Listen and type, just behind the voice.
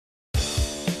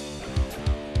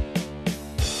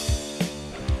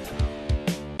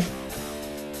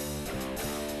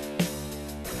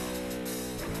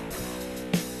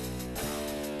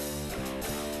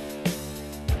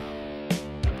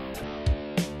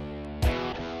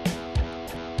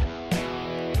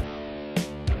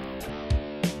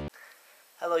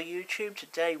Hello YouTube,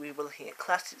 today we were looking at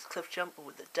Classics Clifjumper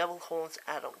with the Devil Horns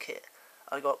add-on kit.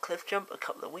 I got Clifjumper a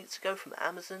couple of weeks ago from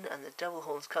Amazon, and the Devil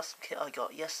Horns custom kit I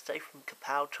got yesterday from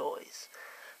Kapow Toys.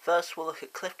 First we'll look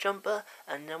at Clifjumper,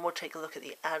 and then we'll take a look at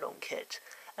the add-on kit.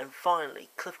 And finally,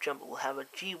 Clifjumper will have a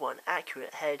G1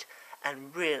 accurate head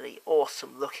and really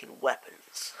awesome looking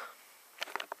weapons.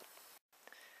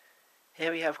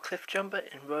 Here we have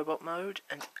Clifjumper in robot mode,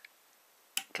 and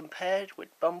compared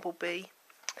with Bumblebee,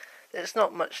 there's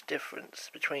not much difference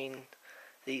between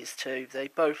these two. They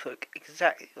both look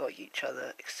exactly like each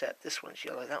other, except this one's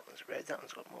yellow, that one's red, that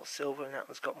one's got more silver, and that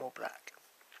one's got more black.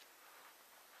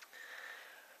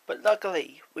 But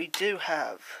luckily, we do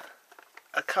have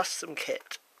a custom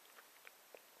kit.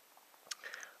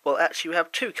 Well, actually, we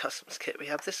have two customs kit. We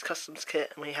have this customs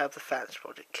kit, and we have the Fans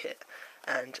Project kit.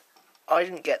 And I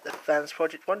didn't get the Fans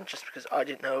Project one, just because I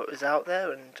didn't know it was out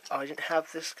there, and I didn't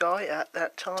have this guy at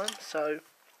that time, so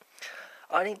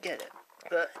I didn't get it.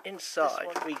 But inside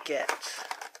we get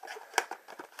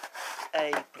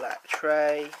a black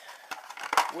tray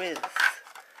with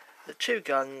the two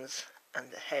guns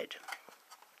and the head.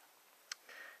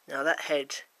 Now that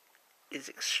head is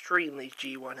extremely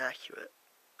G1 accurate.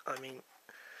 I mean,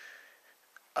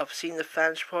 I've seen the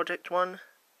Fans Project one,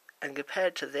 and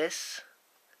compared to this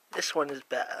one is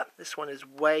better. This one is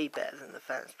way better than the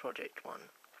Fans Project one.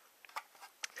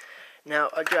 Now,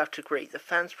 I do have to agree, the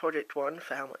Fans Project one,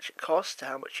 for how much it cost, to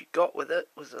how much you got with it,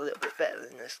 was a little bit better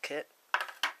than this kit.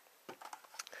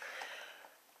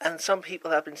 And some people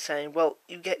have been saying, well,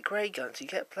 you get grey guns, you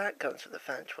get black guns with the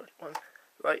Fans Project one.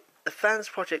 Right, the Fans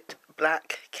Project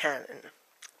black cannon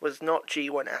was not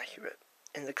G1 accurate.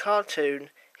 In the cartoon,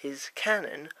 his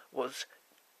cannon was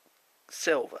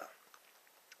silver.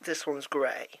 This one's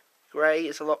grey. Grey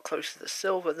is a lot closer to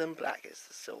silver than black is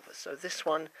to silver, so this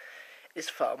one is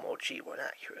far more G1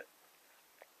 accurate.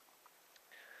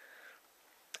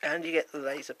 And you get the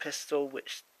laser pistol,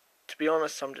 which, to be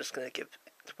honest, I'm just going to give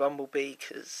to Bumblebee,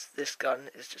 because this gun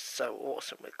is just so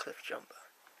awesome with Clifjumper.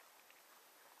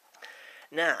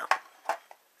 Now,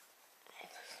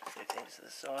 a few things to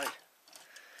the side.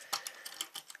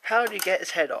 How do you get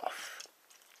his head off?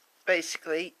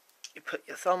 Basically, you put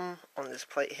your thumb on this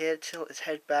plate here, tilt his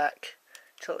head back,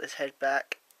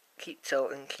 keep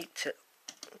tilting,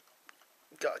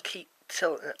 gotta keep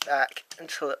tilting it back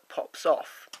until it pops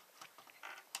off.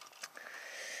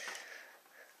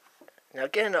 Now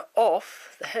getting it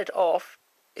off, the head off,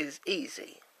 is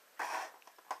easy.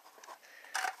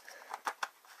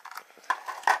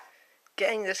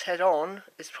 Getting this head on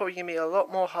is probably going to be a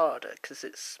lot more harder because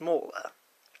it's smaller.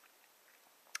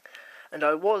 And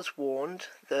I was warned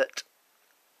that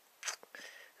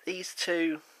these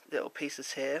two little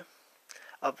pieces here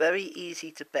are very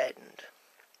easy to bend.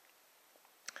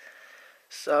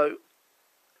 So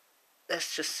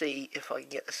let's just see if I can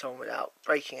get this on without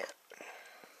breaking it.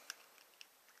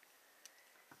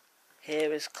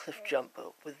 Here is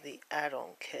Clifjumper with the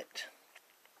add-on kit.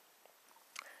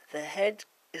 The head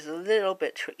is a little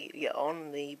bit tricky to get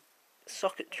on. The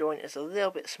socket joint is a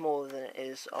little bit smaller than it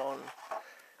is on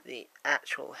the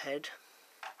actual head,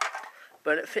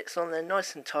 but it fits on there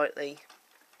nice and tightly.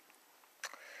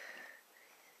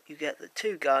 You get the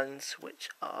two guns, which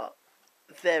are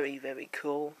very, very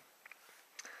cool.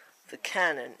 The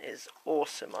cannon is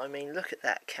awesome. I mean, look at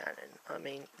that cannon. I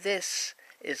mean, this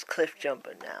is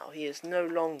Clifjumper now. He is no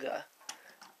longer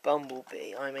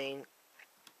Bumblebee. I mean,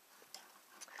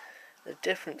 the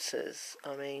differences,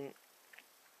 I mean,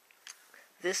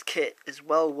 this kit is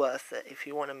well worth it if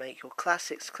you want to make your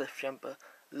Classics Clifjumper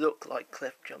look like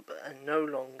Clifjumper and no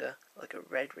longer like a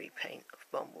red repaint of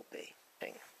Bumblebee.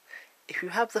 If you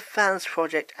have the Fans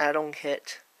Project add-on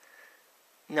kit,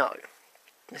 no,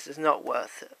 this is not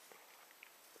worth it.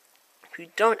 If you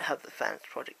don't have the Fans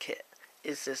Project kit,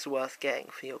 is this worth getting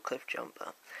for your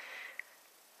Clifjumper?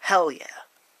 Hell yeah.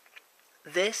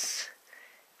 This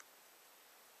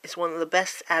is one of the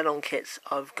best add-on kits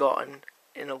I've gotten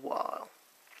in a while.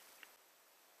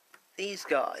 These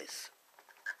guys,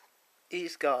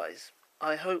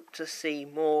 I hope to see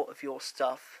more of your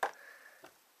stuff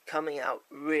coming out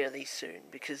really soon,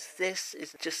 because this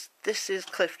is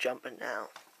Clifjumper now.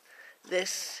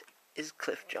 This is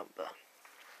Clifjumper.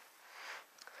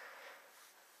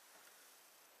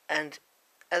 And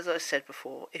as I said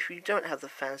before, if you don't have the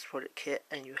Fans Project kit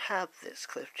and you have this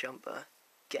Clifjumper,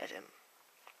 get him.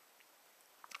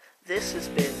 This has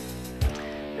been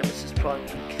Nemesis Prime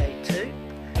UK 2,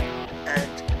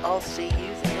 and I'll see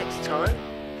you the next time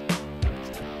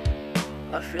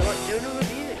I feel like doing a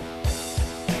review.